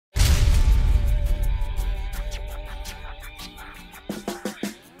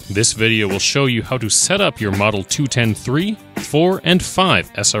This video will show you how to set up your Model 210 3, 4, and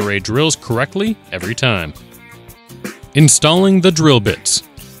 5 SRA drills correctly every time. Installing the drill bits.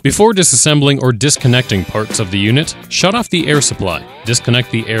 Before disassembling or disconnecting parts of the unit, shut off the air supply, disconnect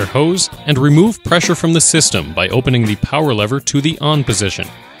the air hose, and remove pressure from the system by opening the power lever to the on position.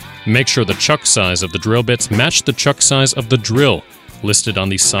 Make sure the chuck size of the drill bits match the chuck size of the drill, listed on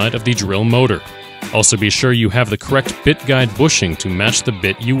the side of the drill motor. Also be sure you have the correct bit guide bushing to match the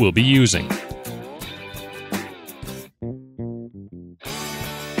bit you will be using.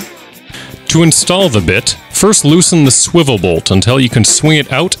 To install the bit, first loosen the swivel bolt until you can swing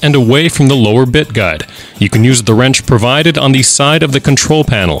it out and away from the lower bit guide. You can use the wrench provided on the side of the control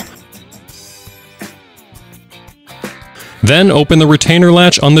panel. Then open the retainer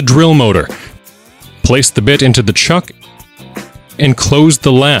latch on the drill motor. Place the bit into the chuck and close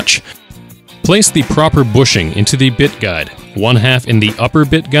the latch. Place the proper bushing into the bit guide, 1/2 in the upper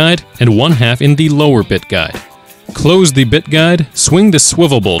bit guide and 1/2 in the lower bit guide. Close the bit guide, swing the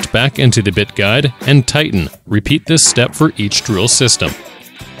swivel bolt back into the bit guide, and tighten. Repeat this step for each drill system.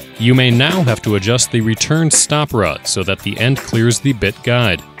 You may now have to adjust the return stop rod so that the end clears the bit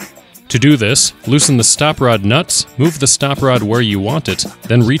guide. To do this, loosen the stop rod nuts, move the stop rod where you want it,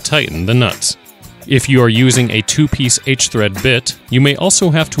 then retighten the nuts. If you are using a 2-piece H-thread bit, you may also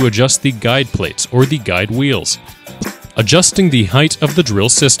have to adjust the guide plates or the guide wheels. Adjusting the height of the drill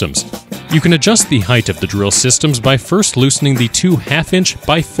systems. You can adjust the height of the drill systems by first loosening the 2 1/2-inch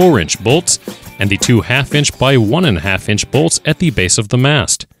by 4-inch bolts and the 2 1/2-inch by 1.5-inch bolts at the base of the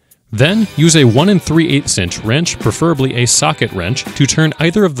mast. Then, use a 1 3/8-inch wrench, preferably a socket wrench, to turn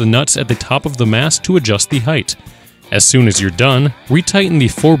either of the nuts at the top of the mast to adjust the height. As soon as you're done, retighten the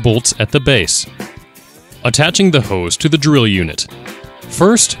 4 bolts at the base. Attaching the hose to the drill unit.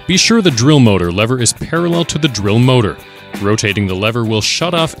 First, be sure the drill motor lever is parallel to the drill motor. Rotating the lever will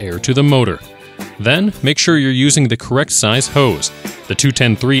shut off air to the motor. Then, make sure you're using the correct size hose. The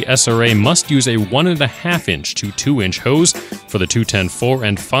 210 3 SRA must use a 1.5-inch to 2-inch hose. For the 210 4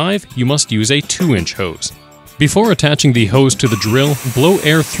 and 5, you must use a 2-inch hose. Before attaching the hose to the drill, blow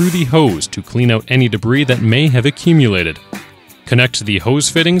air through the hose to clean out any debris that may have accumulated. Connect the hose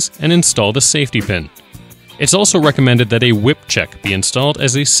fittings and install the safety pin. It's also recommended that a whip check be installed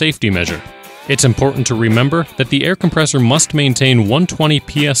as a safety measure. It's important to remember that the air compressor must maintain 120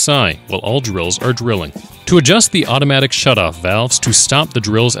 psi while all drills are drilling. To adjust the automatic shutoff valves to stop the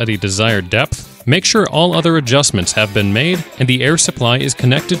drills at a desired depth, make sure all other adjustments have been made and the air supply is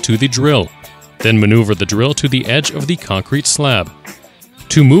connected to the drill. Then maneuver the drill to the edge of the concrete slab.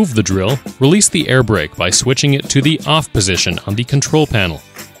 To move the drill, release the air brake by switching it to the off position on the control panel.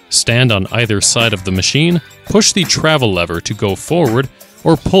 Stand on either side of the machine, push the travel lever to go forward,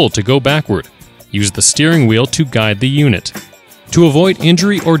 or pull to go backward. Use the steering wheel to guide the unit. To avoid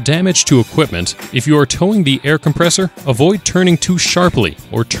injury or damage to equipment, if you are towing the air compressor, avoid turning too sharply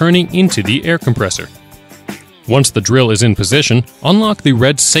or turning into the air compressor. Once the drill is in position, unlock the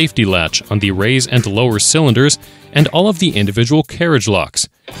red safety latch on the raise and lower cylinders and all of the individual carriage locks.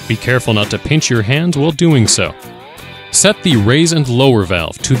 Be careful not to pinch your hands while doing so. Set the raise and lower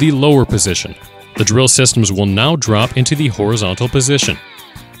valve to the lower position. The drill systems will now drop into the horizontal position.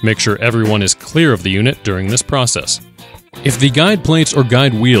 Make sure everyone is clear of the unit during this process. If the guide plates or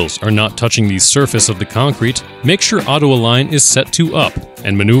guide wheels are not touching the surface of the concrete, make sure auto align is set to up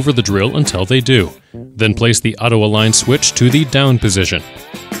and maneuver the drill until they do. Then place the auto align switch to the down position.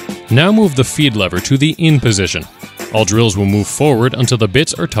 Now move the feed lever to the in position. All drills will move forward until the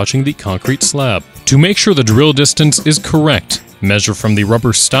bits are touching the concrete slab. To make sure the drill distance is correct, measure from the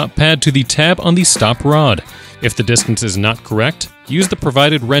rubber stop pad to the tab on the stop rod. If the distance is not correct, use the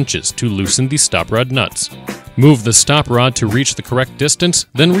provided wrenches to loosen the stop rod nuts. Move the stop rod to reach the correct distance,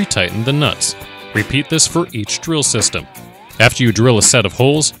 then retighten the nuts. Repeat this for each drill system. After you drill a set of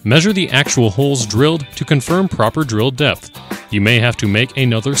holes, measure the actual holes drilled to confirm proper drill depth. You may have to make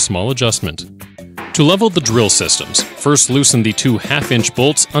another small adjustment. To level the drill systems, first loosen the 2 1/2-inch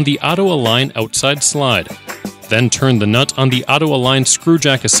bolts on the auto-align outside slide. Then turn the nut on the auto-align screw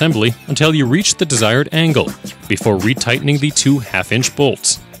jack assembly until you reach the desired angle, before retightening the 2 1/2-inch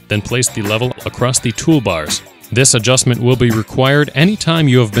bolts. Then place the level across the toolbars. This adjustment will be required anytime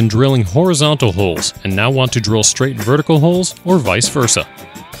you have been drilling horizontal holes and now want to drill straight vertical holes or vice versa.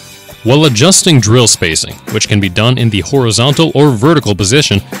 While adjusting drill spacing, which can be done in the horizontal or vertical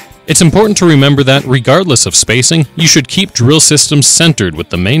position, it's important to remember that, regardless of spacing, you should keep drill systems centered with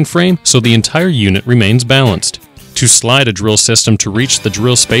the main frame so the entire unit remains balanced. To slide a drill system to reach the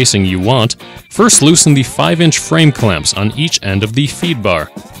drill spacing you want, first loosen the 5-inch frame clamps on each end of the feed bar.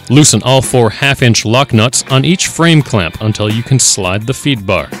 Loosen all 4 1/2-inch lock nuts on each frame clamp until you can slide the feed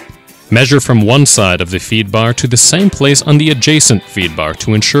bar. Measure from one side of the feed bar to the same place on the adjacent feed bar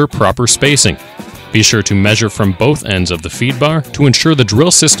to ensure proper spacing. Be sure to measure from both ends of the feed bar to ensure the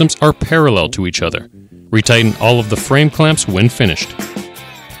drill systems are parallel to each other. Retighten all of the frame clamps when finished.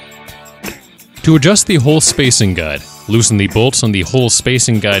 To adjust the hole spacing guide, loosen the bolts on the hole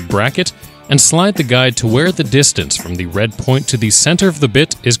spacing guide bracket and slide the guide to where the distance from the red point to the center of the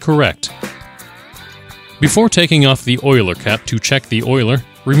bit is correct. Before taking off the oiler cap to check the oiler,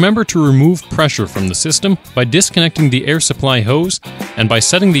 remember to remove pressure from the system by disconnecting the air supply hose and by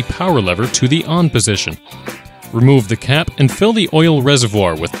setting the power lever to the on position. Remove the cap and fill the oil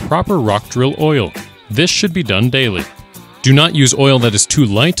reservoir with proper rock drill oil. This should be done daily. Do not use oil that is too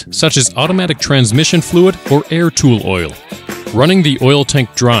light, such as automatic transmission fluid or air tool oil. Running the oil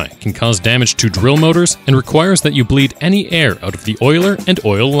tank dry can cause damage to drill motors and requires that you bleed any air out of the oiler and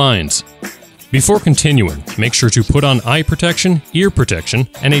oil lines. Before continuing, make sure to put on eye protection, ear protection,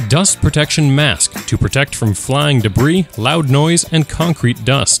 and a dust protection mask to protect from flying debris, loud noise, and concrete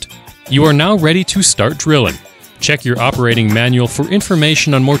dust. You are now ready to start drilling. Check your operating manual for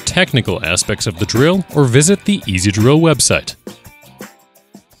information on more technical aspects of the drill or visit the EasyDrill website.